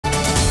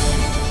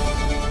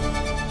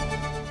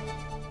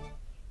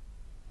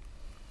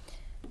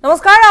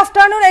নমস্কাৰ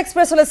আফটাৰনুন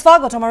এক্সপ্ৰেছলৈ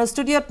স্বাগত আমাৰ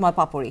ষ্টুডিঅত মই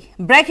পাপৰি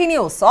ব্ৰেকিং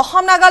নিউজ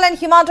অসম নাগালেণ্ড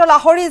সীমান্তৰ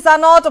লাহৰি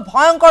জানত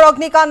ভয়ংকৰ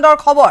অগ্নিকাণ্ডৰ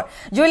খবৰ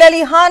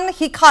জুইলেলিহান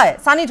শিখাই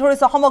সানি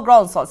ধৰিছে সমগ্ৰ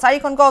অঞ্চল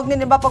চাৰিখনকৈ অগ্নি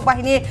নিৰ্বাপক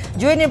বাহিনীৰ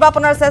জুই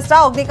নিৰ্বাপনৰ চেষ্টা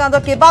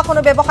অগ্নিকাণ্ডত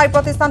কেইবাখনো ব্যৱসায়িক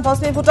প্ৰতিষ্ঠান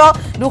ভস্মীভূত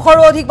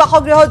 200ৰো অধিক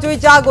বাসগৃহ জুই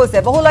যা গৈছে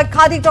বহু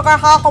লক্ষাধিক টকাৰ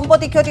হা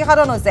সম্পত্তি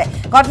ক্ষতিসাধন হৈছে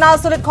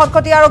ঘটনাস্থলীত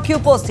খটখটি আৰক্ষী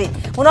উপস্থিত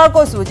পুনৰ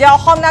কৈছো যে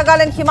অসম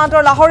নাগালেণ্ড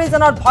সীমান্তৰ লাহৰি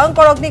জানত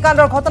ভয়ংকৰ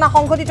অগ্নিকাণ্ডৰ ঘটনা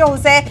সংঘটিত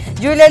হৈছে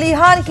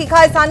জুইলেলিহান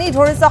শিখাই সানি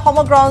ধৰিছে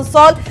সমগ্ৰ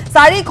অঞ্চল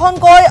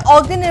চাৰিখনকৈ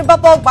অগ্নি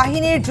নিৰ্বাপক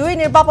বাহিনীৰ জুই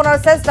নিৰ্বাপনৰ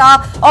চেষ্টা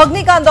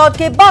অগ্নিকাণ্ডত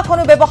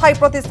কেইবাখনো ব্যৱসায়িক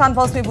প্ৰতিষ্ঠান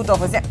ভস্মীভূত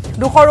হৈছে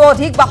 200ৰো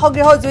অধিক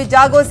বাসগৃহ জুই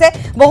যা গৈছে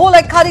বহু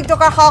লক্ষাধিক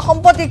টকাৰ হা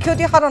সম্পত্তি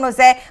ক্ষতিসাধন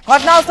হৈছে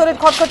ঘটনাস্থলীত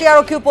খটখটি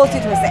আৰক্ষী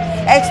উপস্থিত হৈছে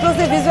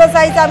এক্সক্লুসিভ ভিজুৱেলছ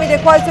আহিছে আমি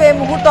দেখুৱাইছো এই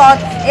মুহূৰ্তত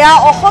এয়া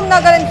অসম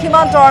নাগালেণ্ড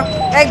সীমান্তৰ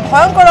এক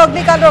ভয়ংকৰ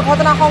অগ্নিকাণ্ডৰ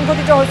ঘটনা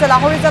সংঘটিত হৈছে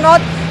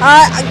লাহৰিজানত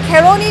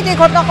খেৰণীত এই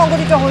ঘটনা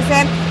সংঘটিত হৈছে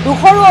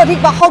 200ৰো অধিক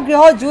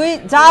বাসগৃহ জুই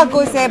যা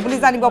গৈছে বুলি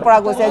জানিব পৰা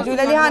গৈছে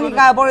জুইলেলিহান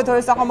শিখাই আৱৰি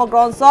ধৰিছে সমগ্ৰ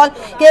অঞ্চল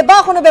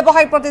কেইবাখনো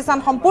ব্যৱসায়িক প্ৰতিষ্ঠান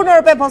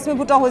সম্পূৰ্ণৰূপে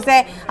ভস্মীভূত হৈছে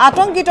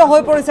আতংকিত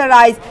হৈ পৰিছে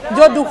ৰাইজ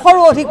য'ত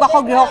 200ৰো অধিক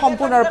বাসগৃহ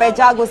সম্পূৰ্ণৰূপে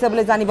যা গৈছে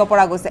বুলি জানিব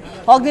পৰা গৈছে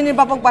অগ্নি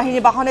নিৰ্বাপক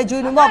বাহিনীৰ বাহনে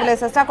জুই নুমুৱাবলৈ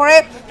চেষ্টা কৰে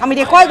আমি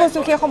দেখুৱাই গৈছো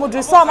সেইসমূহ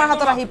দৃশ্য আমাৰ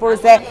হাতত আহি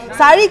পৰিছে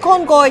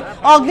চাৰিখনকৈ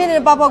অগ্নি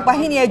নিৰ্বাপক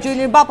বাহিনীয়ে জুই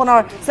নিৰ্বাপনৰ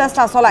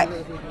চেষ্টা চলায়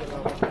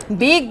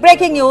বিগ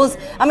ব্ৰেকিং নিউজ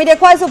আমি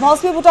দেখুৱাইছো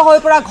ভস্মীভূত হৈ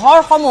পৰা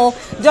ঘৰসমূহ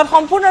য'ত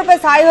সম্পূৰ্ণৰূপে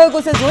ছাই হৈ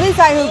গৈছে জ্বলি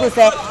ছাই হৈ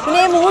গৈছে কিন্তু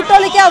এই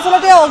মুহূৰ্তলৈকে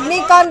আচলতে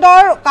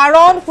অগ্নিকাণ্ডৰ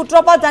কাৰণ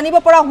সূত্ৰপাত জানিব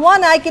পৰা হোৱা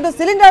নাই কিন্তু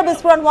চিলিণ্ডাৰ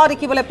বিস্ফোৰণ হোৱা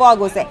দেখিবলৈ পোৱা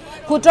গৈছে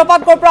সূত্ৰপাত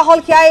ক'ৰ পৰা হ'ল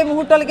সেয়া এই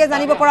মুহূৰ্তলৈকে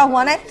জানিব পৰা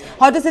হোৱা নাই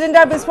হয়তো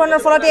চিলিণ্ডাৰ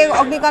বিস্ফোৰণৰ ফলতে এই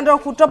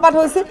অগ্নিকাণ্ডৰ সূত্ৰপাত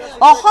হৈছিল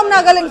অসম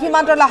নাগালেণ্ড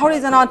সীমান্তৰ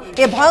লাহৰিজানত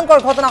এই ভয়ংকৰ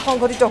ঘটনা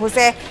সংঘটিত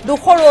হৈছে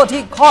 200ৰো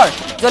অধিক ঘৰ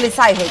জ্বলি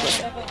ছাই হৈ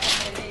গৈছে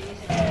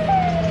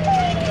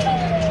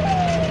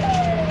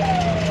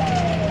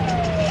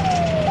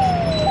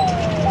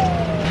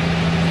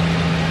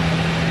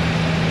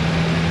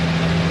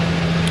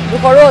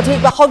দুশৰো অধিক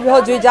বাসগৃহ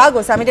জুই যা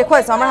গৈছে আমি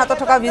দেখুৱাইছো আমাৰ হাতত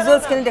থকা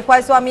ভিজুৱেলছখিনি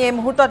দেখুৱাইছো আমি এই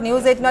মুহূৰ্তত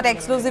নিউজ 18ত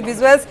এক্সক্লুসিভ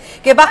ভিজুৱেলছ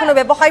কেইবাখনো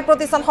ব্যৱসায়িক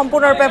প্ৰতিষ্ঠান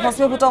সম্পূৰ্ণৰূপে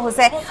ভস্মীভূত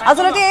হৈছে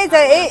আচলতে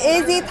এই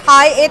যি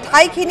এই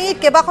ঠাইখিনিত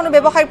কেইবাখনো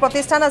ব্যৱসায়িক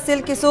প্ৰতিষ্ঠান আছিল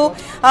কিছু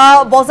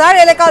বজাৰ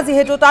এলেকা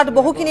যিহেতু তাত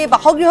বহুখিনি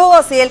বাসগৃহও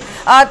আছিল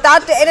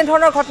তাত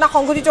এনেধৰণৰ ঘটনা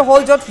সংঘটিত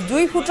হ'ল য'ত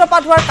জুই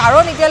সূত্ৰপাত হোৱাৰ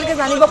কাৰণ এতিয়ালৈকে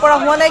জানিব পৰা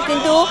হোৱা নাই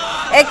কিন্তু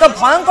এক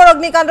ভয়ংকৰ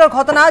অগ্নিকাণ্ডৰ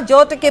ঘটনা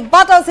য'ত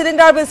কেইবাটাও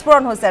চিলিণ্ডাৰ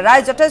বিস্ফোৰণ হৈছে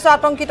ৰাইজ যথেষ্ট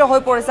আতংকিত হৈ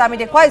পৰিছে আমি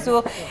দেখুৱাইছো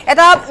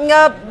এটা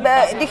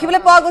দেখিবলৈ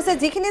পোৱা গৈছে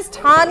যিখিনি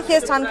স্থান সেই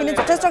স্থানখিনি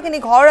যথেষ্টখিনি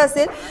ঘৰ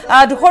আছিল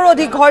 200ৰো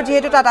অধিক ঘৰ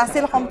যিহেতু তাত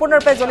আছিল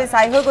সম্পূৰ্ণৰূপে জ্বলি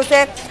ছাই হৈ গৈছে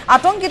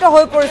আতংকিত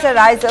হৈ পৰিছে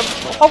ৰাইজ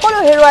সকলো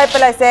হেৰুৱাই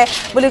পেলাইছে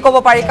বুলি ক'ব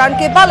পাৰি কাৰণ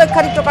কেইবা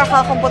লক্ষাধিক টকাৰ সা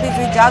সম্পত্তি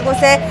জুই যা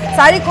গৈছে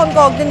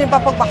চাৰিখনকৈ অগ্নি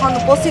নিৰ্বাপক বাহন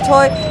উপস্থিত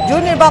হৈ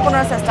জুই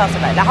নিৰ্বাপনৰ চেষ্টা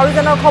চলায়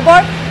লাহৰিজানৰ খবৰ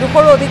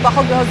 200ৰো অধিক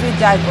বাসগৃহ জুই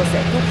যা গৈছে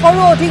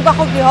 200ৰো অধিক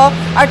বাসগৃহ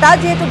আৰু তাত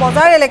যেহেতু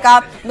বজাৰ এলেকা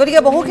গতিকে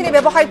বহুখিনি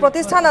ব্যৱসায়িক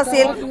প্ৰতিষ্ঠান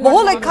আছিল বহু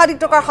লক্ষাধিক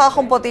টকাৰ সা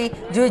সম্পত্তি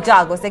জুই যা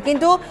গৈছে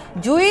কিন্তু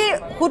জুইৰ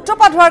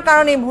সূত্ৰপাত হোৱাৰ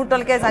কাৰণে এই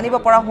মুহূৰ্তলৈকে জানিব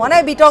পৰা হোৱা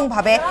নাই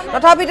বিতংভাৱে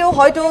তথাপিতো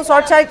হয়তো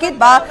শ্বৰ্ট চাৰ্কিট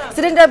বা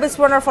চিলিণ্ডাৰ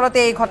বিস্ফোৰণৰ ফলতে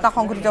এই ঘটনা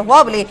সংঘটিত হোৱা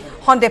বুলি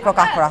সন্দেহ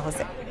প্ৰকাশ কৰা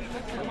হৈছে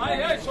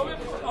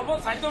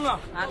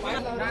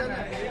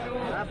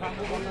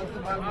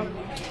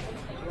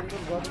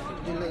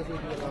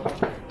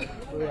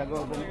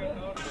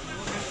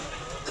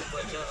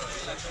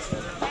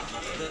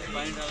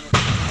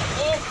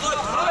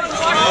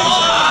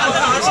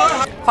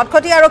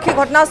খটখটি আৰক্ষী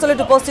ঘটনাস্থলীত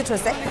উপস্থিত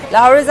হৈছে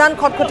লাহৰিজান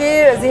খটখটিৰ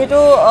যিহেতু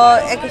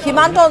এক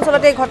সীমান্ত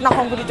অঞ্চলতে এই ঘটনা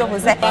সংঘটিত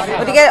হৈছে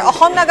গতিকে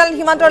অসম নাগালেণ্ড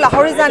সীমান্তৰ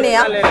লাহৰিজান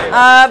এয়া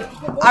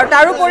আৰু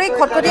তাৰোপৰি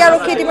খটখটি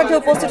আৰক্ষী ইতিমধ্যে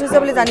উপস্থিত হৈছে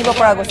বুলি জানিব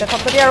পৰা গৈছে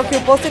খটখটি আৰক্ষী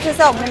উপস্থিত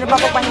হৈছে অগ্নি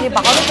নিৰ্বাপক বাহিনীৰ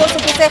বাহন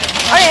উপস্থিত হৈছে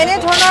আৰু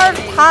এনেধৰণৰ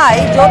ঠাই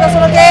য'ত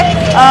আচলতে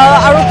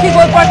আৰক্ষী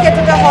গৈ পোৱাৰ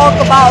ক্ষেত্ৰতে হওক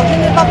বা অগ্নি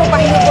নিৰ্বাপক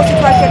বাহিনী উপস্থিত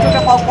হোৱাৰ ক্ষেত্ৰতে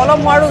হওক পলম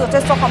হোৱাৰো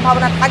যথেষ্ট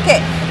সম্ভাৱনা থাকে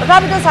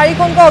তথাপিতো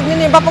চাৰিখনকৈ অগ্নি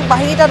নিৰ্বাপক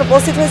বাহিনী তাত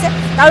উপস্থিত হৈছে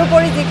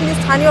তাৰোপৰি যিখিনি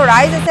স্থানীয়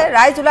ৰাইজ আছে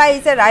ৰাইজ ওলাই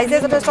আহিছে ৰাইজে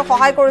যথেষ্ট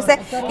সহায় কৰিছে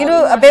কিন্তু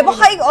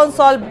ব্যৱসায়িক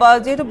অঞ্চল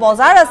যেহেতু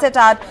বজাৰ আছে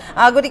তাত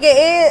গতিকে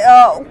এই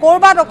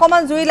ক'ৰবাত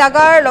অকণমান জুই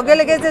লগাৰ লগে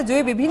লগে যে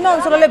জুই বিভিন্ন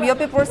অঞ্চললৈ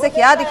বিয়পি পৰিছে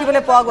সেয়া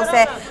দেখিবলৈ পোৱা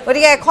গৈছে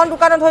গতিকে এখন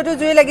দোকানত হয়তো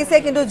জুই লাগিছে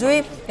কিন্তু জুই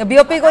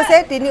বিয়পি গৈছে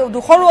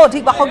 200ৰো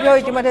অধিক বাসগৃহ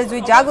ইতিমধ্যে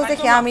জুই যা গৈছে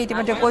সেয়া আমি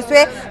ইতিমধ্যে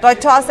কৈছোৱে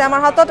তথ্য আছে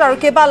আমাৰ হাতত আৰু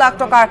কেইবা লাখ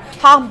টকাৰ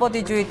সা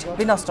সম্পত্তি জুইত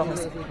বিনষ্ট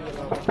হৈছে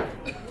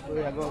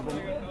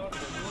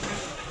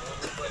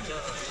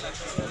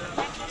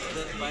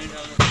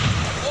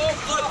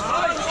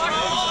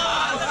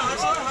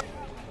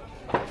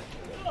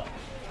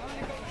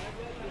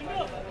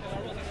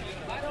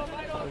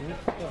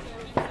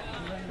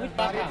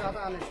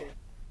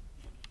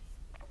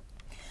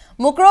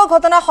মুক্ৰ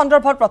ঘটনা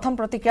সন্দৰ্ভত প্ৰথম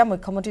প্ৰতিক্ৰিয়া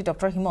মুখ্যমন্ত্ৰী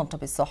ডক্টৰ হিমন্ত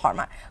বিশ্ব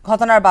শৰ্মা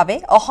ঘটনাৰ বাবে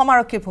অসম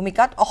আৰক্ষীৰ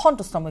ভূমিকাত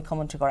অসন্তুষ্ট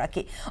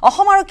মুখ্যমন্ত্ৰীগৰাকী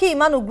অসম আৰক্ষী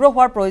ইমান উগ্ৰ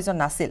হোৱাৰ প্ৰয়োজন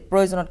নাছিল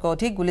প্ৰয়োজনতকৈ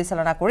অধিক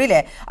গুলীচালনা কৰিলে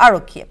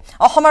আৰক্ষীয়ে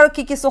অসম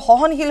আৰক্ষী কিছু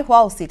সহনশীল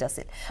হোৱা উচিত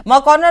আছিল মই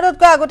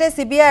কৰ্ণাটককৈ আগতে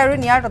সিবিআই আৰু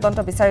ন্যায় তদন্ত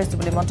বিচাৰিছো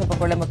বুলি মন্তব্য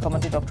কৰিলে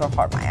মুখ্যমন্ত্ৰী ডক্টৰ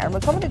শৰ্মাই আৰু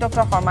মুখ্যমন্ত্ৰী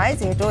ডক্টৰ শৰ্মাই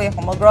যেহেতু এই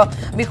সমগ্ৰ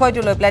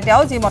বিষয়টো লৈ পেলাই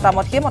তেওঁ যি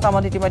মতামত সেই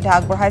মতামত ইতিমধ্যে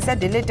আগবঢ়াইছে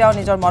দিল্লীত তেওঁ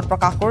নিজৰ মত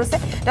প্ৰকাশ কৰিছে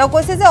তেওঁ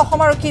কৈছে যে অসম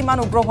আৰক্ষী ইমান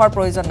উগ্ৰ হোৱাৰ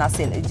প্ৰয়োজন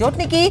নাছিল য'ত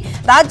নেকি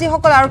তাত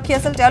যিসকল আৰক্ষী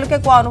আছিল তেওঁলোকে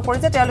কোৱা অনুসৰি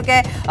যে তেওঁলোকে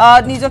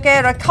নিজকে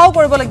ৰক্ষাও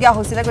কৰিবলগীয়া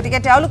হৈছিল গতিকে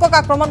তেওঁলোকক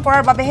আক্ৰমণ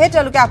কৰাৰ বাবেহে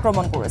তেওঁলোকে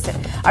আক্ৰমণ কৰিছিল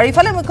আৰু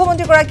ইফালে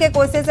মুখ্যমন্ত্ৰীগৰাকীয়ে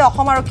কৈছে যে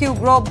অসম আৰক্ষী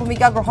উগ্ৰ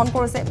ভূমিকা গ্ৰহণ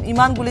কৰিছে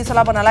ইমান গুলী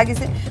চলাব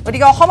নালাগিছিল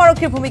গতিকে অসম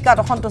আৰক্ষীৰ ভূমিকাত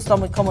অসন্তুষ্ট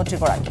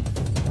মুখ্যমন্ত্ৰীগৰাকী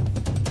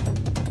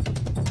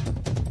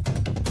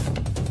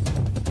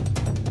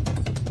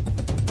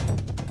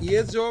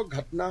ये जो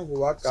घटना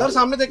हुआ सर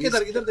सामने देखिए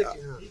इधर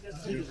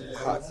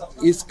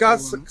देखिए इसका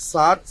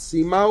साथ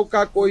सीमाओं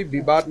का कोई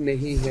विवाद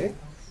नहीं है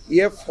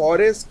ये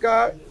फॉरेस्ट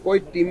का कोई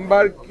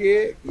टिम्बर के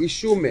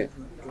इशू में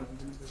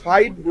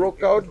fight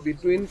broke out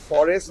between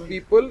forest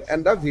people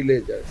and the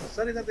villagers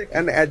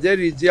and as a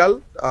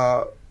result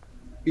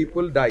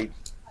people died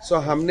so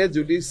हमने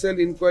जुडिशियल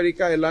इंक्वायरी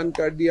का ऐलान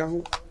कर दिया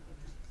हूँ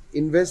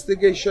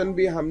इन्वेस्टिगेशन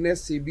भी हमने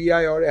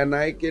सीबीआई और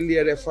एनआई के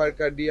लिए रेफर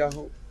कर दिया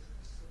हूँ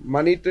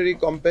monetary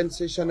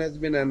compensation has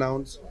been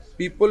announced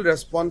people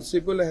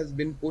responsible has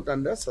been put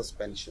under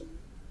suspension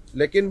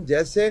लेकिन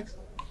जैसे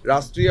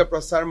राष्ट्रीय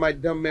प्रसार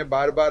माध्यम में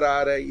बार-बार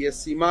आ रहा है ये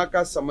सीमा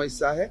का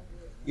समस्या है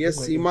ये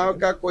सीमा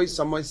का कोई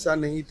समस्या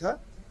नहीं था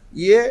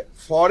ये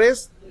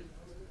फॉरेस्ट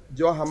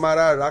जो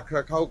हमारा रख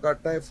रखाव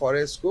करता है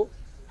फॉरेस्ट को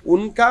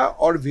उनका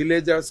और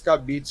विलेजर्स का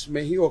बीच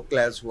में ही वो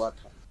क्लैश हुआ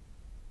था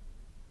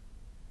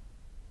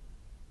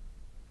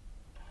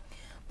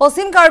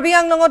পশ্চিম কাৰ্বি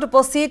আংলঙত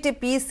উপস্থিত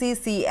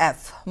পিচিচিএফ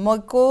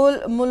মকুল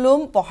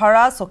মুলুম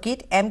পহৰা চকীত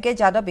এমকে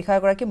যাদৱ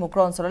বিষয়াগৰাকী মুক্ৰ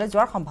অঞ্চললৈ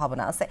যোৱাৰ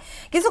সম্ভাৱনা আছে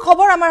কিছু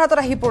খবৰ আমাৰ হাতত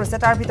আহি পৰিছে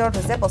তাৰ ভিতৰত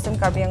হৈছে পশ্চিম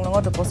কাৰ্বি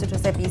আংলঙত উপস্থিত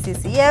হৈছে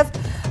পিচিচিএফ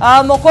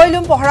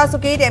মকৈলুম পহৰা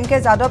চকীত এমকে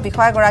যাদৱ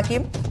বিষয়াগৰাকী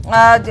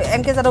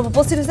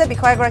উপস্থিত হৈছে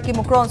বিষয়াগৰাকী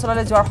মুক্ৰ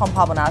অঞ্চললৈ যোৱাৰ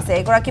সম্ভাৱনা আছে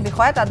এগৰাকী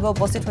বিষয়া তাত গৈ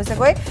উপস্থিত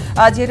হৈছেগৈ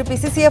যেহেতু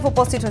পিচিচিএফ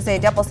উপস্থিত হৈছে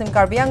এতিয়া পশ্চিম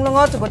কাৰ্বি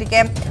আংলঙত গতিকে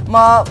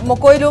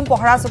মকৈলুম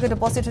পহৰা চকীত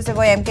উপস্থিত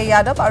হৈছেগৈ এমকে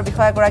যাদৱ আৰু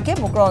বিষয়াগৰাকী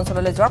মুক্ৰ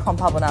অঞ্চললৈ যোৱাৰ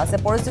সম্ভাৱনা আছে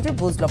পৰিস্থিতিৰ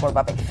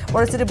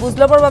বুজ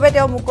ল'বৰ বাবে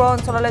তেওঁ মুক্ৰ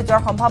অঞ্চললৈ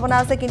যোৱাৰ সম্ভাৱনা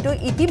আছে কিন্তু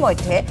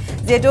ইতিমধ্যে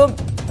যেহেতু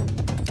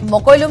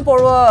মকৈলুম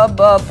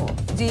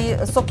যি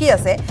চকী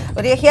আছে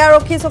গতিকে সেই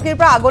আৰক্ষী চকীৰ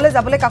পৰা আগলৈ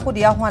যাবলৈ কাকো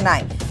দিয়া হোৱা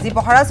নাই যি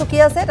পহৰা চকী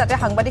আছে তাতে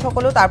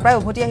সাংবাদিকসকলো তাৰ পৰাই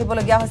উভতি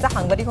আহিবলগীয়া হৈছে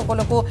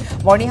সাংবাদিকসকলকো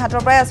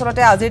বৰ্ণিহাটৰ পৰাই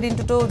আচলতে আজিৰ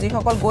দিনটোতো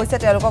যিসকল গৈছে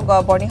তেওঁলোকক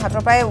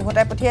বৰ্ণিহাটৰ পৰাই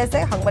উভতাই পঠিয়াইছে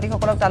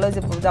সাংবাদিকসকলক তালৈ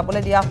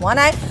যাবলৈ দিয়া হোৱা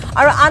নাই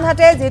আৰু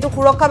আনহাতে যেহেতু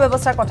সুৰক্ষা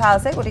ব্যৱস্থাৰ কথা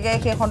আছে গতিকে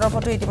সেই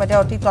সন্দৰ্ভতো ইতিমধ্যে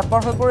অতি তৎপৰ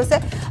হৈ পৰিছে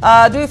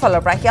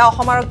দুইফালৰ পৰা সেয়া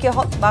অসম আৰক্ষীয়ে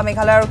হওক বা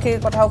মেঘালয় আৰক্ষীৰ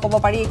কথাও ক'ব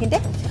পাৰি এইখিনিতে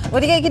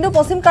গতিকে কিন্তু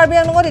পশ্চিম কাৰ্বি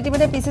আংলঙত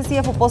ইতিমধ্যে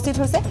পিচিচিএফ উপস্থিত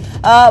হৈছে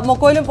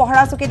মকৈলুম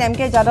পহৰা চকীত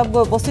এমকে যাদৱ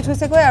গৈ উপস্থিত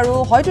হৈছেগৈ আৰু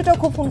হয়তো তেওঁ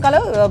খুব সোনকালে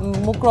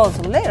মুক্ৰ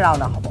অঞ্চললৈ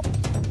ৰাওনা হ'ব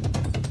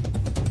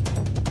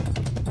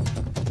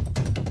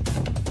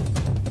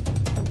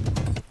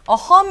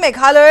অসম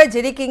মেঘালয়ৰ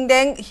জেৰি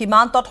কিংডেং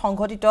সীমান্তত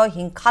সংঘটিত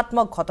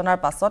হিংসাত্মক ঘটনাৰ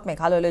পাছত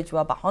মেঘালয়লৈ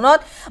যোৱা বাহনত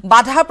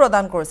বাধা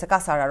প্ৰদান কৰিছে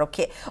কাছাৰ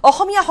আৰক্ষীয়ে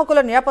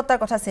অসমীয়াসকলৰ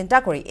নিৰাপত্তাৰ কথা চিন্তা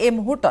কৰি এই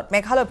মুহূৰ্তত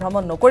মেঘালয়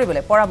ভ্ৰমণ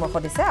নকৰিবলৈ পৰামৰ্শ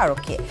দিছে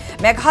আৰক্ষীয়ে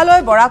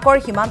মেঘালয় বৰাকৰ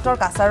সীমান্তৰ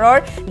কাছাৰৰ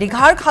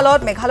দীঘাৰ খালত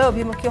মেঘালয়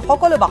অভিমুখী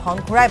সকলো বাহন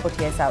ঘূৰাই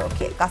পঠিয়াইছে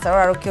আৰক্ষীয়ে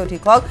কাছাৰৰ আৰক্ষী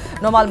অধীক্ষক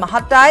নোমাল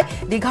মাহাত্তাই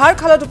দীঘাৰ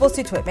খালত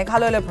উপস্থিত হৈ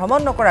মেঘালয়লৈ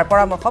ভ্ৰমণ নকৰাৰ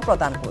পৰামৰ্শ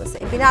প্ৰদান কৰিছে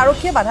ইপিনে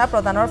আৰক্ষীয়ে বাধা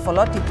প্ৰদানৰ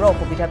ফলত তীব্ৰ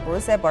অসুবিধাত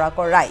পৰিছে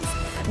বৰাকৰ ৰাইজ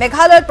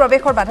মেঘালয়ত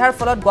প্ৰৱেশৰ বাধাৰ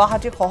ফলত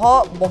গুৱাহাটীৰ সহ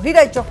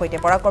বহিৰাজ্যৰ সৈতে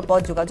বৰাকৰ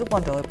পথ যোগাযোগ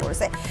বন্ধ হৈ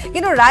পৰিছে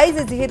কিন্তু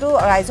যিহেতু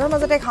ৰাইজৰ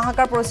মাজতে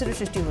হাহাকাৰ পৰিস্থিতিৰ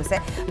সৃষ্টি হৈছে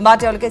বা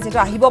তেওঁলোকে যেহেতু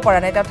আহিব পৰা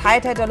নাই তেওঁ ঠায়ে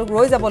তেওঁলোক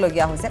ৰৈ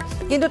যাবলগীয়া হৈছে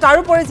কিন্তু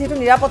তাৰোপৰি যেহেতু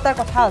নিৰাপত্তাৰ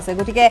কথা আছে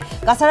গতিকে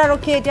কাছাৰ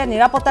আৰক্ষীয়ে এতিয়া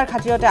নিৰাপত্তাৰ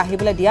খাতিৰতে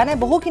আহিবলৈ দিয়া নাই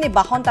বহুখিনি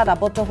বাহন তাত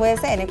আবদ্ধ হৈ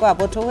আছে এনেকৈ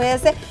আবদ্ধ হৈ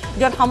আছে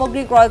য'ত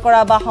সামগ্ৰী ক্ৰয় কৰা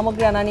বা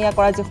সামগ্ৰী অনা নিয়া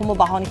কৰা যিসমূহ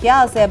বাহন সেয়া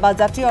আছে বা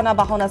যাত্ৰী অনা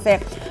বাহন আছে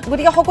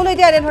গতিকে সকলো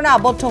এতিয়া এনেধৰণে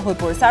আবদ্ধ হৈ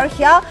পৰিছে আৰু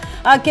সেয়া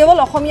কেৱল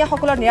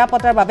অসমীয়াসকলৰ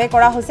নিৰাপত্তাৰ বাবে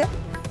কৰা হৈছে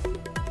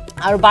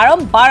আৰু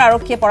বাৰম্বাৰ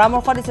আৰক্ষীয়ে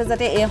পৰামৰ্শ দিছে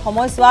যাতে এই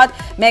সময়ছোৱাত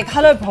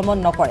মেঘালয় ভ্ৰমণ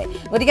নকৰে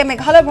গতিকে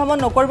মেঘালয় ভ্ৰমণ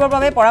নকৰিবৰ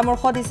বাবে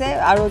পৰামৰ্শ দিছে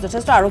আৰু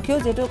যথেষ্ট আৰক্ষীও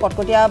যেহেতু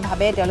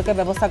কটকটীয়াভাৱে তেওঁলোকে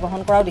ব্যৱস্থা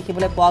গ্ৰহণ কৰাও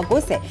দেখিবলৈ পোৱা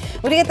গৈছে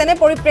গতিকে তেনে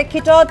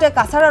পৰিপ্ৰেক্ষিতত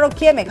কাছাৰ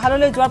আৰক্ষীয়ে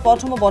মেঘালয়লৈ যোৱাৰ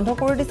পথসমূহ বন্ধ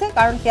কৰি দিছে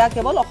কাৰণ সেয়া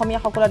কেৱল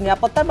অসমীয়াসকলৰ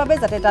নিৰাপত্তাৰ বাবে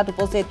যাতে তাত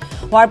উপস্থিত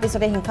হোৱাৰ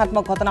পিছতে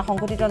হিংসাত্মক ঘটনা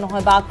সংঘটিত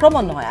নহয় বা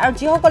আক্ৰমণ নহয় আৰু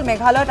যিসকল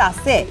মেঘালয়ত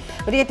আছে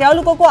গতিকে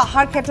তেওঁলোককো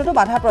আহাৰ ক্ষেত্ৰতো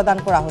বাধা প্ৰদান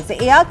কৰা হৈছে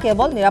এয়া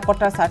কেৱল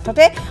নিৰাপত্তাৰ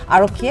স্বাৰ্থতে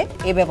আৰক্ষীয়ে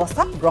এই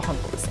ব্যৱস্থা গ্ৰহণ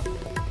কৰিছে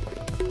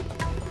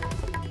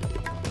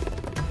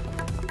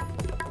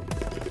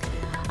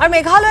আৰু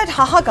মেঘালয়ত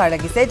হাহাকাৰ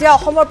লাগিছে এতিয়া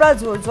অসমৰ পৰা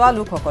যোৱা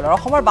লোকসকলৰ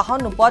অসমৰ বাহন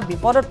নোপোৱাত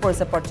বিপদত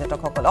পৰিছে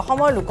পৰ্যটকসকল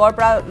অসমৰ লোকৰ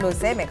পৰা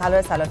লৈছে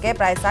মেঘালয়ৰ চালকে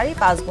প্ৰায়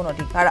 4-5 গুণ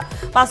অধিক ভাড়া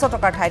 500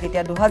 টকাৰ ঠাইত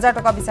এতিয়া 2000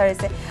 টকা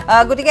বিচাৰিছে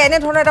গতিকে এনে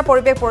ধৰণৰ এটা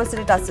পৰিৱেশ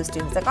পৰিস্থিতি তাত সৃষ্টি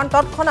হৈছে কাৰণ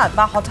তৎক্ষণাত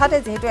বা হঠাতে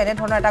যেহেতু এনে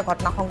ধৰণৰ এটা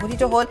ঘটনা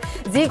সংঘটিত হ'ল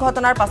যি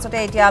ঘটনাৰ পাছতে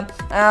এতিয়া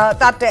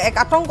তাত এক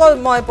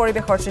আতংকময়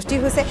পৰিৱেশৰ সৃষ্টি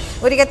হৈছে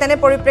গতিকে তেনে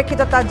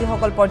পৰিপ্ৰেক্ষিতত তাত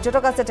যিসকল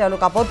পৰ্যটক আছে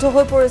তেওঁলোক আবদ্ধ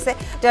হৈ পৰিছে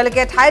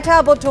তেওঁলোকে ঠাই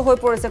আবদ্ধ হৈ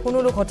পৰিছে কোনো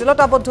লোক হোটেলত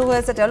আবদ্ধ হৈ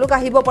আছে তেওঁলোক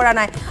আহিব পৰা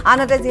নাই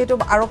আনহাতে যেহেতু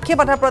আৰক্ষী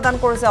বাধা প্ৰদান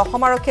কৰিছে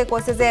অসম আৰক্ষীয়ে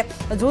কৈছে যে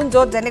জুন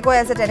য'ত যেনেকৈ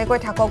আছে তেনেকৈ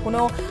থাকক কোনো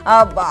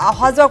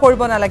অহা যোৱা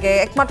কৰিব নালাগে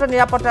একমাত্ৰ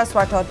নিৰাপত্তাৰ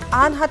স্বাৰ্থত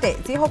আনহাতে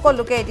যিসকল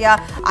লোকে এতিয়া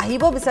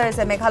আহিব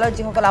বিচাৰিছে মেঘালয়ত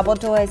যিসকল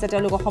আবদ্ধ হৈ আছে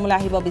তেওঁলোক অসমলৈ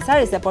আহিব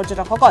বিচাৰিছে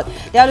পৰ্যটকসকল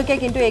তেওঁলোকে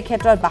কিন্তু এই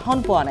ক্ষেত্ৰত বাহন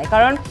পোৱা নাই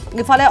কাৰণ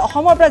ইফালে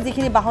অসমৰ পৰা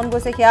যিখিনি বাহন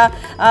গৈছে সেয়া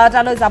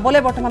তালৈ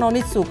যাবলৈ বৰ্তমান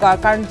অনিচ্ছুক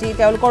কাৰণ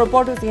তেওঁলোকৰ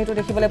ওপৰতো যেহেতু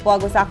দেখিবলৈ পোৱা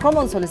গৈছে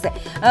আক্ৰমণ চলিছে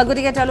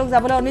গতিকে তেওঁলোক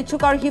যাবলৈ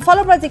অনিচ্ছুক আৰু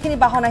সিফালৰ পৰা যিখিনি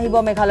বাহন আহিব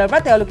মেঘালয়ৰ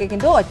পৰা তেওঁলোকে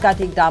কিন্তু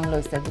অত্যাধিক দাম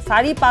লৈছে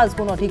 4-5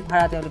 গুণ অধিক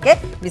ভাড়া তেওঁলোকে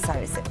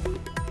বিচাৰিছে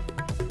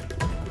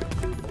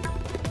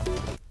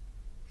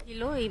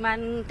ইমান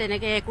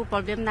তেনেকে একো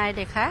প্ৰবলেম নাই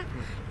দেখা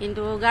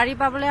কিন্তু গাড়ী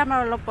পাবলৈ আমাৰ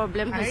অলপ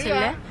প্ৰবলেম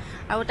হৈছিলে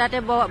আৰু তাতে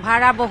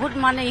ভাড়া বহুত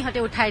মানে ইহঁতে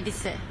উঠাই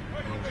দিছে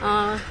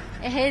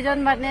সেইজন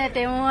মানে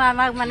তেওঁ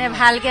আমাক মানে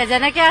ভালকে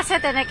যেনেকে আছে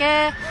তেনেকে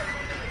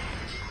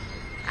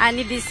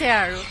আনি দিছে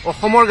আৰু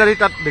অসমৰ গাড়ী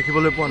তাত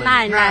দেখিবলৈ পোৱা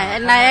নাই নাই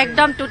নাই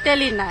একদম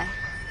টোটেলি নাই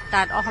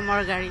তাত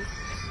অসমৰ গাড়ী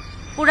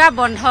পুৰা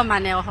বন্ধ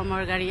মানে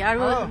অসমৰ গাড়ী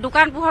আৰু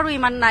দোকান পোহৰো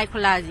ইমান নাই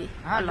খোলা আজি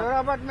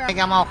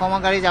আমাৰ অসমৰ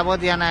গাড়ী যাব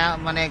দিয়া নাই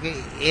মানে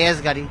এএছ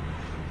গাড়ী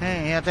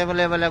সিহঁতে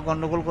বোলে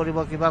গণ্ডগোল কৰিব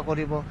কিবা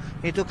কৰিব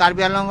এইটো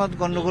কাৰ্বি আংলঙত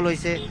গণ্ডগোল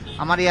হৈছে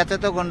আমাৰ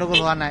ইয়াতেতো গণ্ডগোল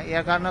হোৱা নাই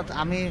ইয়াৰ কাৰণত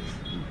আমি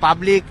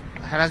পাব্লিক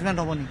হেৰাছমেণ্ট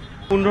হ'ব নি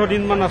 15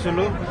 দিন মান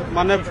আছিলো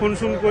মানে ফোন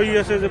চোন কৰি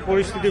আছে যে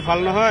পৰিস্থিতি ভাল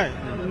নহয়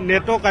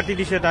নেটো কাটি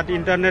দিছে তাত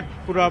ইন্টাৰনেট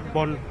পুৰা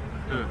বন্ধ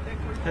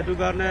সেইটো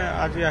কাৰণে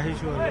আজি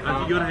আহিছো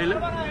আজি কিমান আহিলে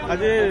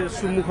আজি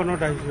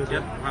সুমুখনত আহিছো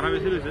ভাড়া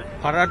বেছি লৈছে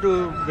ভাড়াটো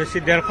বেছি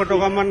 150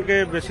 টকা মানকে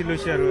বেছি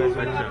লৈছে আৰু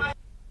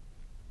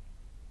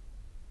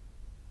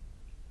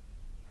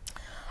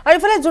আৰু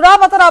ইফালে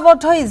জোৰাবাটত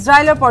আবদ্ধ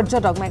ইজৰাইলৰ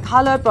পৰ্যটক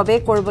মেঘালয়ত প্ৰৱেশ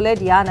কৰিবলৈ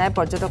দিয়া নাই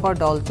পৰ্যটকৰ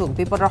দলটোক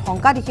বিপদৰ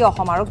শংকা দেখি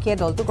অসম আৰক্ষীয়ে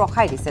দলটোক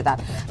ৰখাই দিছে তাত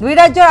দুই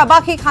ৰাজ্যৰ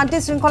আৱাসিক শান্তি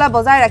শৃংখলা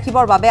বজাই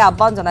ৰাখিবৰ বাবে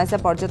আহ্বান জনাইছে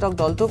পৰ্যটক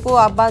দলটোকো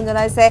আহ্বান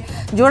জনাইছে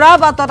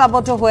জোৰাবাটত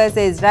আবদ্ধ হৈ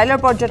আছে ইজৰাইলৰ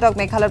পৰ্যটক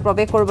মেঘালয়ত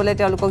প্ৰৱেশ কৰিবলৈ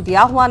তেওঁলোকক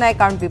দিয়া হোৱা নাই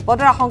কাৰণ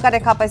বিপদৰ আশংকা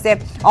দেখা পাইছে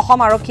অসম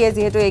আৰক্ষীয়ে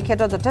যিহেতু এই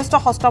ক্ষেত্ৰত যথেষ্ট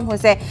সষ্টম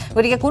হৈছে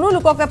গতিকে কোনো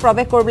লোককে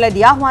প্ৰৱেশ কৰিবলৈ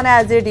দিয়া হোৱা নাই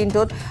আজিৰ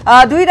দিনটোত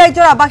দুই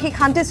ৰাজ্যৰ আৱাসিক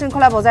শান্তি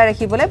শৃংখলা বজাই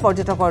ৰাখিবলৈ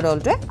পৰ্যটকৰ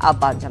দলটোৱে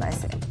আহ্বান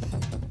জনাইছে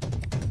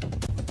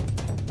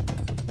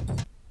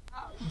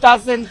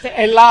doesn't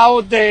allow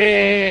the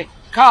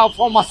car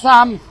from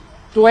Assam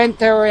to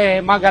enter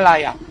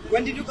Meghalaya.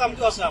 When did you come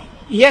to Assam?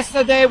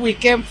 Yesterday we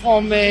came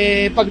from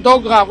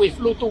Bagdogra. We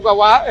flew to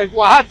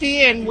Guwahati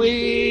and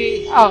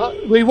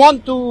we want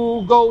to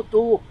go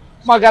to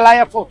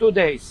Meghalaya for 2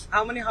 days.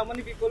 How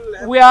many people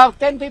left? We are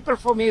 10 people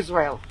from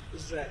Israel.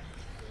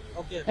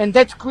 Okay. And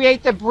that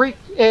creates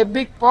a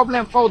big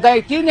problem for the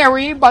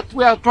itinerary, but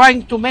we are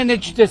trying to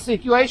manage the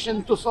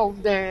situation to solve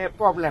the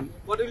problem.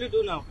 What will you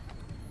do now?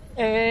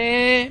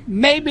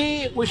 Maybe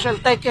we shall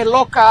take a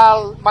local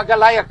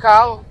Meghalaya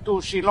car to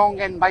Shillong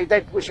and by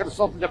that we shall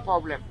solve the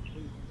problem.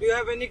 Do you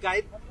have any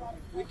guide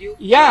with you?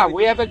 Yeah,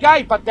 we have a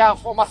guide, but they are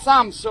from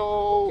Assam, so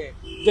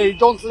they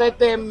don't let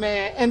them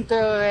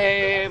enter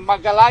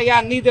Meghalaya.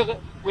 Neither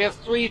we have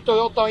 3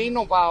 Toyota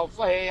Innova of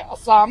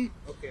Assam,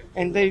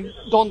 and they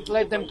don't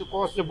let them to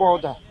cross the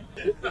border.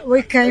 We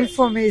came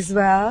from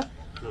Israel.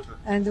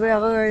 And we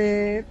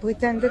are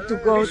pretended to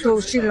go to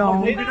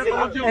Shillong,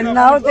 and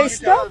now they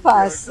stop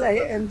us,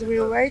 and we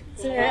wait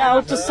how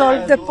to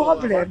solve the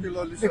problem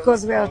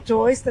because we are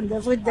tourists and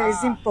every day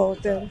is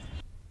important.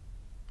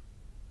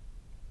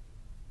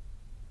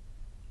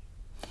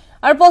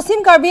 আৰু পশ্চিম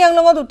কাৰ্বি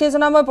আংলঙত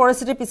উত্তেজনাময়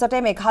পৰিস্থিতিৰ পিছতে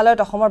মেঘালয়ত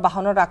অসমৰ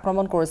বাহনত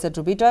আক্ৰমণ কৰিছে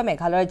দুৰ্বৃত্তই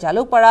মেঘালয়ৰ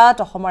জালুকপাৰাত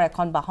অসমৰ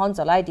এখন বাহন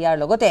জ্বলাই দিয়াৰ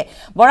লগতে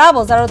বৰা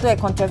বজাৰতো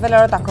এখন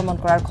ট্ৰেভেলাৰত আক্ৰমণ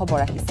কৰাৰ খবৰ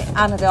আহিছে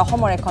আনহাতে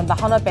অসমৰ এখন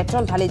বাহনত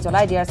পেট্ৰল ঢালি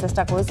জ্বলাই দিয়াৰ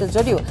চেষ্টা কৰিছিল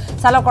যদিও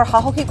চালকৰ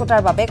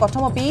সাহসিকতাৰ বাবে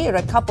কথমপি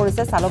ৰক্ষা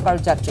পৰিছে চালক আৰু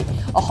যাত্ৰী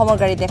অসমৰ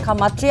গাড়ী দেখা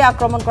মাত্ৰেই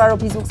আক্ৰমণ কৰাৰ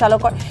অভিযোগ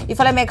চালকৰ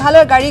ইফালে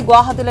মেঘালয়ৰ গাড়ী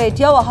গুৱাহাটীলৈ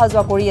এতিয়াও অহা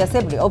যোৱা কৰি আছে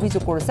বুলি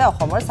অভিযোগ কৰিছে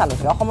অসমৰ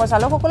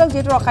চালকসকলক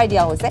যেহেতু ৰখাই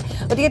দিয়া হৈছে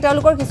গতিকে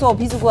তেওঁলোকৰ কিছু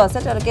অভিযোগো আছে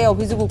তেওঁলোকে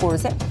অভিযোগো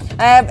কৰিছে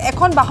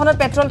এখন বাহনত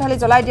পেট্ৰল ঢালি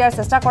জ্বলাই দিয়াৰ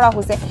চেষ্টা কৰা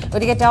হৈছে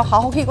গতিকে তেওঁ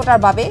সাহসিকতাৰ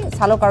বাবে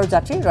চালক আৰু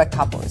যাত্ৰী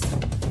ৰক্ষা পৰিছে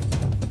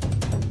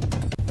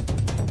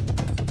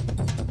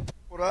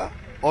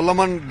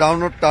অলপমান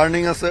ডাউনত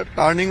টাৰ্ণিং আছে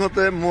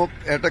টাৰ্ণিঙতে মোক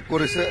এটেক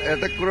কৰিছে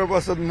এটেক কৰাৰ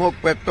পাছত মোক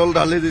পেট্ৰল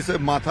ঢালি দিছে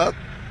মাথাত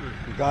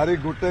গাড়ী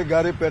গোটেই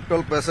গাড়ী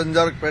পেট্ৰল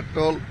পেছেঞ্জাৰ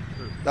পেট্ৰল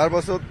তাৰ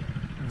পাছত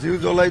জিউ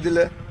জ্বলাই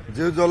দিলে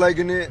জিউ জ্বলাই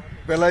কিনি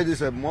পেলাই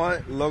দিছে মই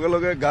লগে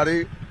লগে গাড়ী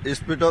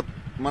স্পীডত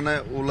মানে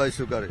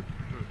ওলাইছো গাড়ী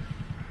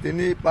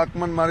 3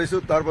 পাকমান মাৰিছো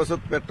তাৰ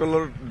পাছত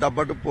পেট্ৰলৰ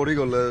ডাব্বাটো পৰি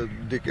গ'লে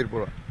ডিকিৰ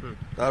পৰা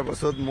তাৰ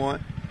পাছত মই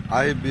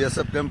আহি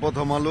বিএছএফ কেম্পত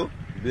সোমালো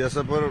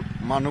বিএছএফৰ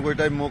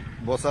মানুহকেইটাই মোক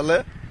বচালে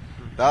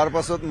তাৰ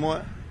পাছত মই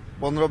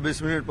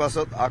 15-20 মিনিট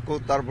পাছত আকৌ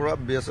তাৰ পৰা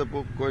BSF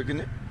কৈ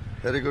কিনে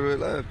হেৰি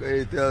কৰিলে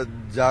এতিয়া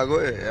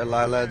যাগৈ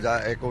লাহে লাহে যা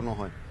একো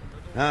নহয়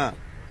হা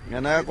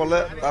এনেকৈ ক'লে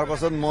তাৰ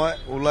পাছত মই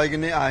ওলাই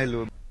কিনে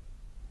আহিলোঁ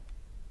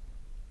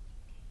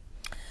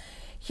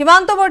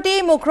সীমান্তৱৰ্তী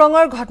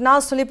মুখৰঙৰ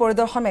ঘটনাস্থলী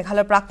পৰিদৰ্শন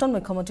মেঘালয়ৰ প্ৰাক্তন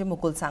মুখ্যমন্ত্ৰী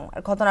মুকুল চাংমাৰ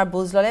ঘটনাৰ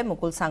বুজ ললে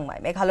মুকুল চাংমাই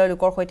মেঘালয়ৰ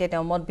লোকৰ সৈতে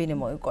তেওঁ মত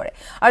বিনিময় কৰে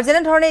আৰু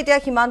যেনে ধৰণে এতিয়া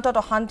সীমান্তত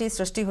অশান্তি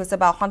সৃষ্টি হৈছে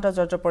বা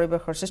অশান্তজৰ্জৰ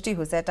পৰিৱেশৰ সৃষ্টি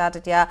হৈছে তাত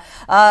এতিয়া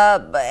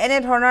এনে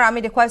ধৰণৰ আমি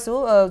দেখুৱাইছো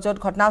য'ত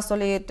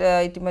ঘটনাস্থলীত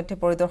ইতিমধ্যে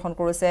পৰিদৰ্শন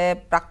কৰিছে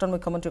প্ৰাক্তন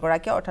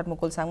মুখ্যমন্ত্ৰীগৰাকী অৰ্থাৎ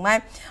মুকুল চাংমাই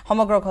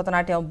সমগ্ৰ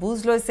ঘটনাৰ তেওঁ বুজ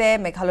লৈছে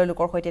মেঘালয়ৰ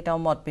লোকৰ সৈতে তেওঁ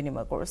মত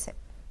বিনিময় কৰিছে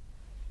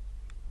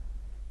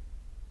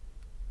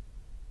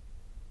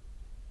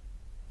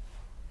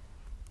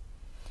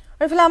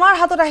এফালে আমাৰ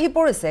হাতত আহি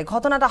পৰিছে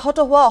ঘটনাত আহত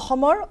হোৱা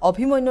অসমৰ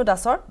অভিমন্যু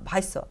দাসৰ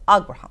ভাষ্য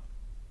আগবঢ়াম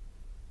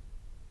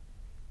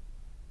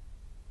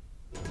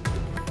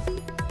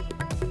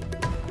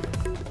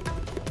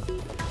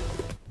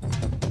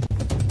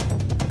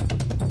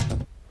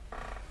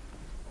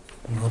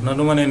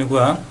ঘটনাটো মানে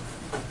এনেকুৱা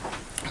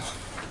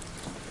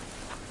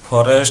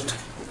ফৰেষ্ট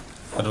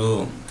আৰু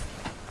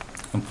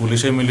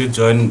পুলিচে মিলি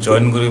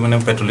জয়েন কৰি মানে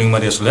পেট্ৰলিং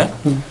মাৰি আছিলে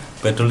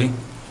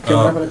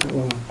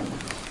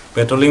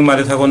পেট্ৰলিং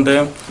মাৰি থাকোঁতে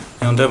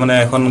সিহঁতে মানে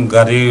এখন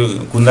গাড়ী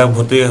কুন্দা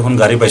ভৰ্তি এখন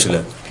গাড়ী পাইছিলে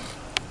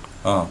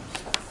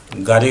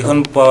গাড়ীখন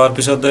পোৱাৰ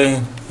পিছতে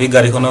সেই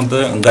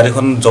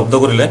গাড়ীখন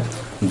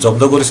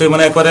জব্দ কৰিছে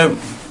মানে একবাৰে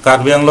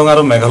কাৰ্বি আংলং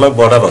আৰু মেঘালয়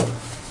বৰ্ডাৰত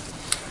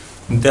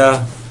এতিয়া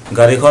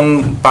গাড়ীখন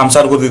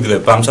পামচাৰ কৰি দিলে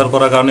পামচাৰ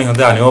কৰাৰ কাৰণে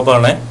সিহঁতে আনিব পৰা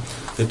নাই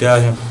তেতিয়া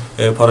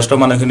ফৰেষ্টৰ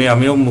মানুহখিনি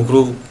আমিও মুকৰু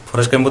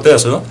ফৰেষ্ট কেম্পতে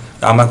আছো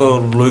আমাকো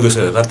লৈ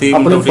গৈছে ৰাতি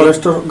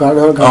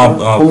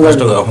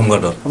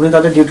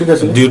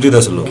ডিউটিত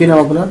আছিলো কি নাম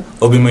আপোনাৰ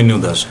অভিমন্যু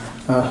দাস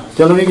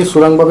তেওঁলোকে কি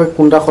চোৰাংভাৱে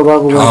কুণ্ডা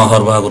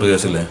সৰবৰাহ কৰি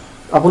আছিলে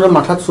আপোনাৰ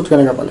মাথাত চুট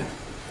কেনেকৈ পালে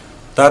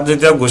তাত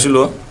যেতিয়া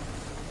গৈছিলোঁ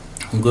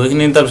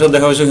গৈখিনি তাৰপিছত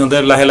দেখা পাইছোঁ সিহঁতে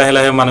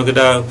লাহে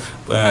মানুহকেইটা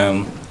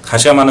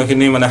খাচীয়া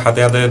মানুহখিনি মানে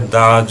হাতে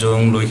দা জং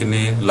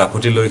লৈখিনি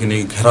লাখুটি লৈখিনি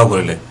ঘেৰাও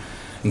কৰিলে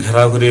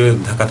ঘেৰাও কৰি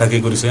ঢাকি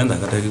কৰিছে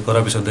ঢাকি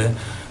কৰাৰ পিছতে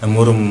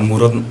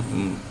মূৰত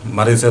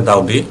মাৰিছে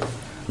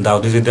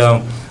দাউদি যেতিয়া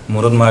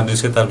মূৰত মাৰি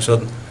দিছে তাৰপিছত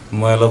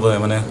মই অলপ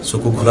মানে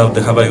চকু ঘূৰা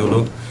দেখা পাই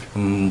গ'লোঁ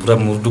পূৰা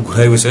মূৰটো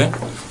ঘূৰাই গৈছে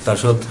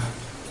তাৰপিছত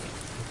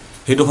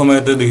সেইটো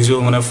সময়তে দেখিছোঁ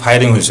মানে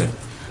ফায়াৰিং হৈছে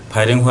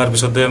ফায়াৰিং হোৱাৰ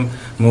পিছতে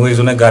মোক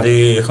এইজনে গাড়ী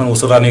এখন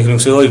ওচৰত আনি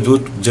কৈছে ঐ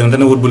দুট যেনে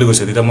তেনে উঠ বুলি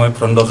কৈছে তেতিয়া মই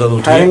ফ্ৰণ্ট দৰ্জাত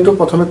উঠি ফায়াৰিংটো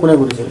প্ৰথমে কোনে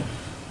কৰিছিল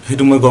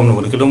সেইটো মই গম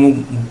নাপালোঁ কিন্তু মোক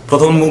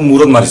প্ৰথম মোক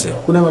মূৰত মাৰিছে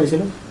কোনে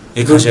মাৰিছিল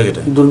এই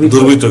খাচীয়াকেইটা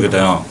দুৰ্বৃত্তকেইটা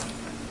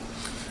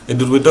এই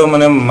দুৰ্বৃত্ত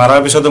মানে মাৰাৰ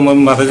পিছতে মই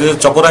মাথা যে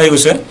চকৰ আহি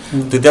গৈছে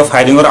তেতিয়া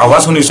ফায়াৰিঙৰ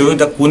আৱাজ শুনিছোঁ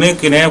এতিয়া কোনে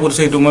কেনেকৈ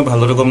কৰিছে সেইটো মই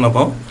ভালদৰে গম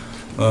নাপাওঁ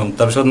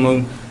তাৰপিছত মই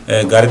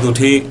গাড়ীত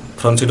উঠি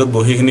ফ্ৰণ্ট চিটত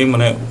বহিখিনি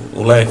মানে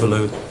ওলাই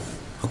আহিবলৈ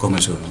সক্ষম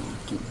হৈছোঁ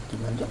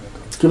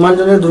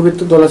কিমানজনে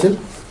দুৰ্বৃত্ত দল আছিল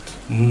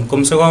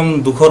কমচে কম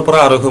 200 পৰা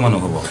 250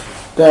 মানুহ হ'ব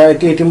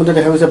ইতিমধ্যে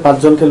দেখা গৈছে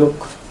 5জনকে লোক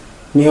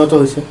নিহত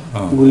হৈছে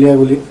গুলি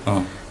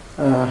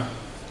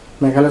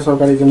মেঘালয়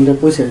চৰকাৰে ইতিমধ্যে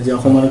কৈছে যে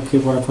অসম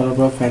আৰক্ষীৰ ফালৰ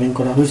পৰা ফায়াৰিং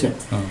কৰা হৈছে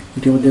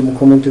ইতিমধ্যে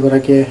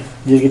মুখ্যমন্ত্ৰীগৰাকীয়ে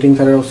জিগিটিং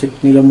ছাৰৰ উচিত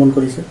নিলম্বন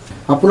কৰিছে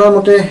আপোনাৰ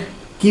মতে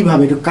কি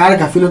ভাবে এইটো কাৰ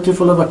গাফিলতিৰ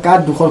ফলত বা কাৰ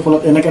দুখৰ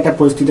ফলত এনেকৈ এটা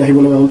পৰিস্থিতি আহিব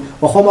লগা হ'ল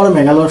অসম আৰু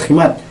মেঘালয়ৰ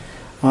সীমাত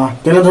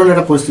তেনেধৰণৰ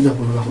এটা পৰিস্থিতি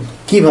হ'ব লগা হ'ল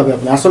কি ভাবে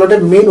আপুনি আচলতে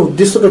মেইন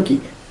উদ্দেশ্যটো কি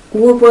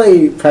ক'ৰ পৰা এই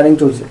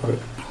ফায়াৰিংটো হৈছে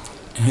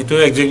সেইটো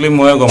একজেক্টলি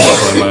মই গম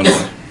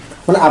নাপাওঁ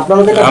মানে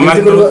আপোনালোকে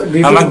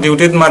আমাক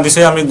ডিউটিত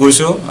মাতিছে আমি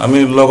গৈছোঁ আমি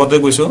লগতে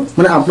গৈছোঁ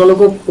মানে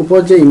আপোনালোকৰ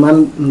ওপৰত যে ইমান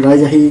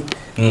ৰাইজ আহি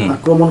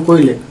আক্ৰমণ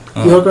কৰিলে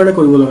কিহৰ কাৰণে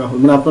কৰিব লগা হ'ল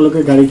মানে আপোনালোকে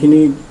গাড়ীখিনি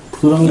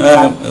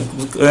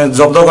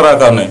জব্দ কৰাৰ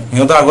কাৰণে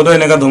সিহঁতে আগতে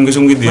এনেকুৱা ধমকি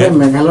চমকি দিয়ে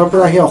মেঘালয়ৰ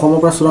পৰা আহি অসমৰ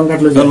পৰা চোৰাং কাঠ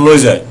লৈ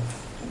যায়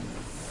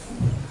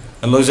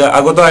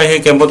আগতে আহি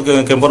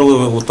কেম্পৰ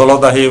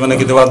তলত আহি মানে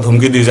কেতিয়াবা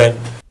ধমকি দি যায়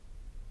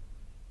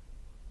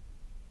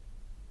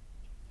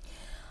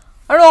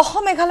আৰু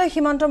অসম মেঘালয়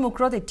সীমান্তৰ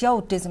মুখৰত এতিয়াও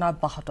উত্তেজনা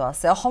অব্যাহত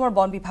আছে অসমৰ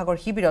বন বিভাগৰ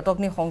শিবিৰত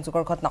অগ্নি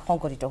সংযোগৰ ঘটনা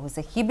সংঘটিত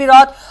হৈছে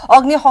শিবিৰত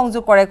অগ্নি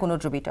সংযোগ কৰে কোনো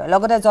দুৰ্বৃত্তই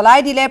লগতে জ্বলাই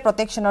দিলে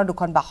প্ৰটেকশ্যনৰ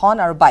দুখন বাহন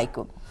আৰু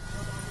বাইকো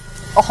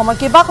অসমৰ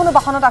কেইবাখনো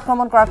বাহনত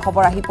আক্ৰমণ কৰাৰ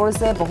খবৰ আহি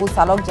পৰিছে বহু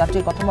চালক যাত্ৰী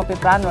প্ৰথমতে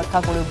প্ৰাণ ৰক্ষা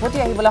কৰি উভতি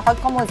আহিবলৈ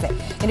সক্ষম হৈছে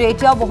কিন্তু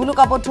এতিয়াও বহু লোক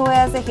আবদ্ধ হৈ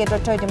আছে সেই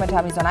তথ্য ইতিমধ্যে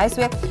আমি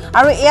জনাইছোৱে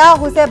আৰু এয়া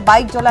হৈছে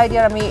বাইক জ্বলাই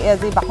দিয়াৰ আমি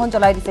যি বাহন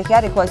জ্বলাই দিছে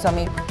সেয়া দেখুৱাইছোঁ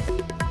আমি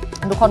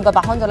দুখনকৈ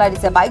বাহন জ্বলাই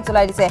দিছে বাইক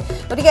জ্বলাই দিছে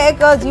গতিকে এক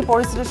যি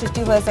পৰিস্থিতিৰ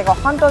সৃষ্টি হৈ আছে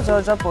অশান্ত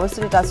জৰ্জৰ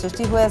পৰিস্থিতি তাত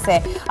সৃষ্টি হৈ আছে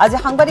আজি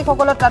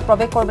সাংবাদিকসকলক তাত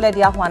প্ৰৱেশ কৰিবলৈ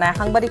দিয়া হোৱা নাই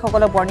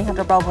সাংবাদিকসকলক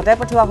বৰ্ণিহাটৰ পৰা উভতাই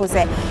পঠিওৱা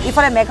হৈছে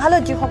ইফালে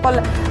মেঘালয়ত যিসকল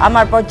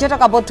আমাৰ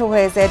পৰ্যটক আবদ্ধ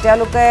হৈ আছে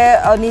তেওঁলোকে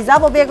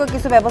নিজাববীয়াকৈ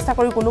কিছু ব্যৱস্থা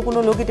কৰি কোনো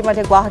লোক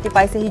ইতিমধ্যে গুৱাহাটী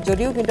পাইছেহি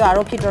যদিও কিন্তু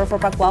আৰক্ষীৰ তৰফৰ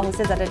পৰা কোৱা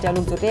হৈছে যাতে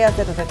তেওঁলোক য'তেই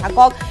আছে ত'তে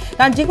থাকক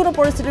কাৰণ যিকোনো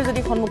পৰিস্থিতিৰ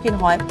যদি সন্মুখীন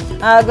হয়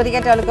গতিকে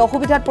তেওঁলোকে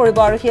অসুবিধাত পৰিব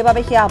আৰু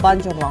সেইবাবে সেই আহ্বান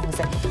জনোৱা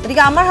হৈছে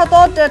গতিকে আমাৰ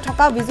হাতত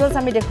থকা ভিজুৱেলছ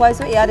আমি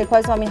দেখুৱাইছোঁ এয়া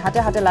দেখুৱাইছোঁ আমি হাতে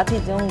হাতে লাঠি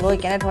জং লৈ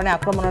কেনেধৰণে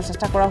আক্ৰমণৰ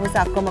চেষ্টা কৰা হৈছে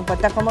আক্ৰমণ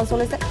প্ৰত্যাক্ৰমণ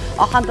চলিছে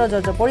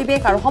অশান্তজৰ্য পৰিৱেশ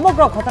আৰু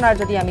সমগ্ৰ ঘটনাৰ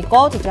যদি আমি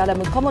কওঁ তেতিয়াহ'লে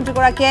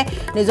মুখ্যমন্ত্ৰীগৰাকীয়ে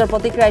নিজৰ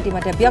প্ৰতিক্ৰিয়া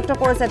ইতিমধ্যে ব্যক্ত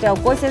কৰিছে তেওঁ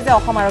কৈছে যে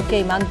অসম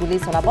আৰক্ষীয়ে ইমান গুলী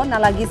চলাব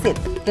নালাগিছিল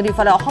কিন্তু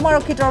ইফালে অসম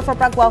আৰক্ষীৰ তৰফৰ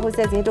পৰা কোৱা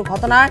হৈছে যিহেতু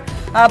ঘটনাৰ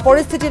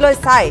পৰিস্থিতিলৈ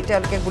চাই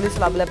তেওঁলোকে গুলী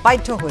চলাবলৈ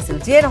বাধ্য হৈছিল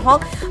যিয়ে নহওক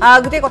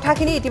গোটেই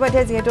কথাখিনি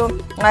ইতিমধ্যে যিহেতু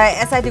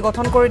SIT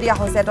গঠন কৰি দিয়া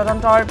হৈছে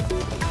তদন্তৰ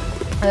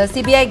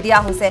CBI দিয়া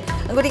হৈছে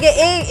গতিকে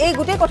এই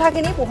গোটেই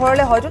কথাখিনি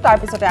পোহৰলৈ হয়তো তাৰ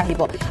পিছতে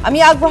আহিব আমি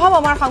আগবঢ়াম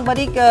আমাৰ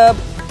সাংবাদিক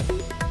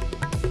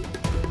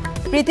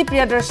প্ৰীতি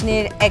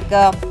প্ৰিয়দৰ্শিনীৰ এক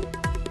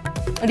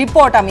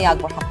ৰিপৰ্ট আমি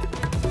আগবঢ়াম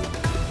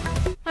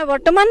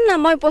বৰ্তমান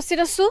মই উপস্থিত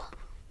আছো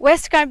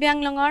ৱেষ্ট কাৰ্বি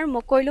আংলঙৰ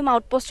মকৈলুম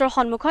আউটপোষ্টৰ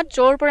সন্মুখত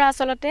য'ৰ পৰা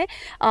আচলতে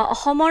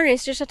অসমৰ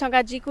ৰেজিষ্ট্ৰেশ্যন থকা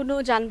যিকোনো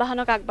যান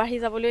বাহনক আগবাঢ়ি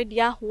যাবলৈ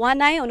দিয়া হোৱা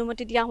নাই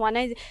অনুমতি দিয়া হোৱা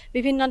নাই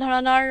বিভিন্ন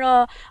ধৰণৰ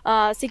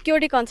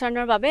সিকিউৰিটি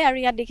কনচাৰ্নৰ বাবে আৰু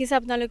ইয়াত দেখিছে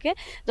আপোনালোকে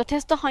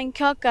যথেষ্ট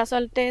সংখ্যক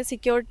আচলতে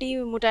সিকিউৰিটি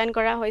মুতায়ন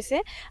কৰা হৈছে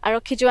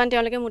আৰক্ষী জোৱান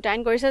তেওঁলোকে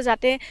মুতায়ন কৰিছে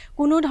যাতে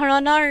কোনো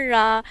ধৰণৰ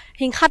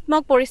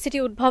হিংসাত্মক পৰিস্থিতি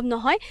উদ্ভৱ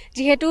নহয়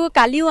যিহেতু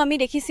কালিও আমি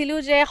দেখিছিলোঁ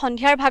যে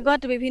সন্ধিয়াৰ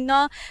ভাগত বিভিন্ন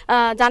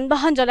যান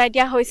বাহন জ্বলাই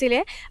দিয়া হৈছিলে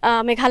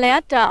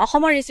মেঘালয়ত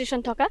অসমৰ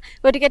ৰেজিষ্ট্ৰেশ্যন থকা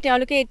গতিকে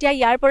তেওঁলোকে এতিয়া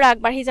ইয়াৰ পৰা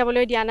আগবাঢ়ি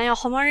যাবলৈ দিয়া নাই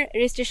অসমৰ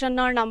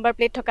ৰেজিষ্ট্ৰেশ্যনৰ নাম্বাৰ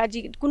প্লেট থকা যি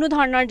কোনো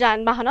ধৰণৰ যান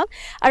বাহনক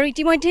আৰু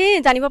ইতিমধ্যে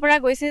জানিব পৰা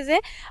গৈছে যে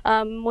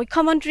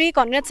মুখ্যমন্ত্ৰী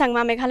কনৰেড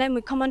চাংমা মেঘালয়ৰ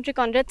মুখ্যমন্ত্ৰী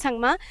কনৰেড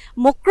চাংমা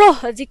মক্ৰো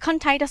যিখন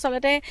ঠাইত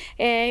আচলতে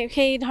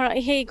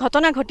সেই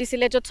ঘটনা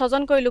ঘটিছিলে য'ত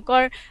 6জনকৈ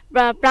লোকৰ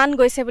প্ৰাণ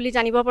গৈছে বুলি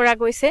জানিব পৰা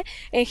গৈছে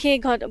সেই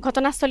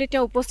ঘটনাস্থলীত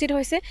তেওঁ উপস্থিত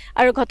হৈছে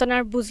আৰু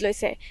ঘটনাৰ বুজ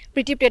লৈছে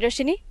প্ৰীতি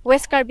প্ৰিয়দৰ্শিনী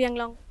ৱেষ্ট কাৰ্বি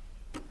আংলং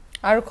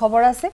আৰু খবৰ আছে